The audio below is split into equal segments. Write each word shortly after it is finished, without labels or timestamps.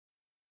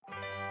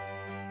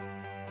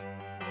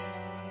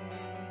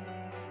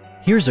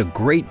Here's a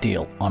great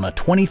deal on a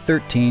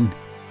 2013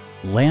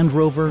 Land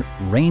Rover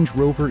Range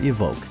Rover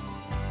Evoque.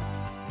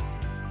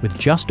 With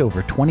just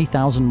over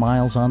 20,000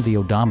 miles on the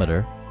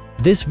odometer,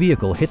 this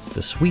vehicle hits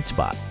the sweet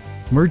spot,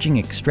 merging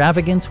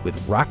extravagance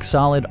with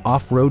rock-solid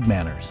off-road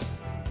manners.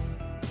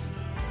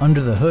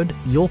 Under the hood,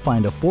 you'll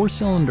find a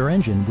 4-cylinder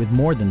engine with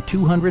more than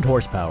 200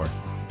 horsepower.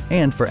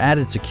 And for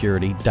added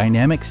security,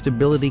 dynamic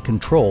stability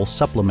control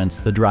supplements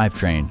the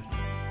drivetrain.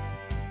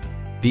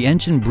 The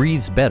engine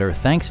breathes better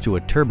thanks to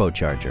a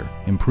turbocharger,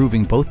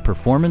 improving both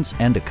performance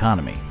and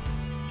economy.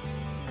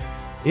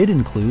 It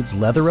includes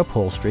leather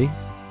upholstery,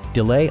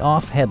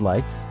 delay-off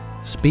headlights,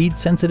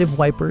 speed-sensitive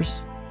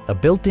wipers, a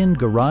built-in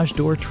garage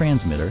door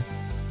transmitter,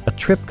 a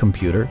trip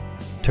computer,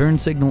 turn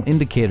signal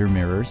indicator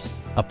mirrors,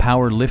 a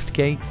power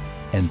liftgate,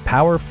 and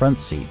power front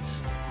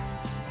seats.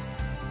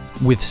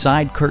 With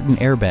side curtain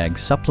airbags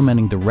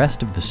supplementing the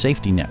rest of the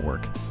safety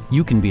network,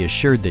 you can be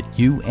assured that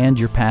you and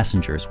your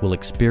passengers will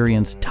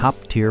experience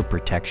top-tier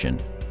protection.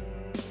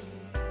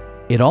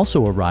 It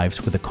also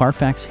arrives with a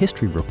Carfax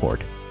history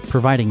report,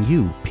 providing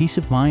you peace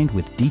of mind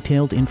with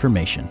detailed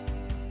information.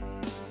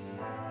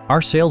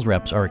 Our sales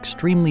reps are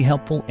extremely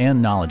helpful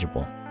and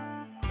knowledgeable.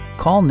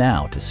 Call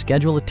now to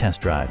schedule a test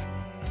drive.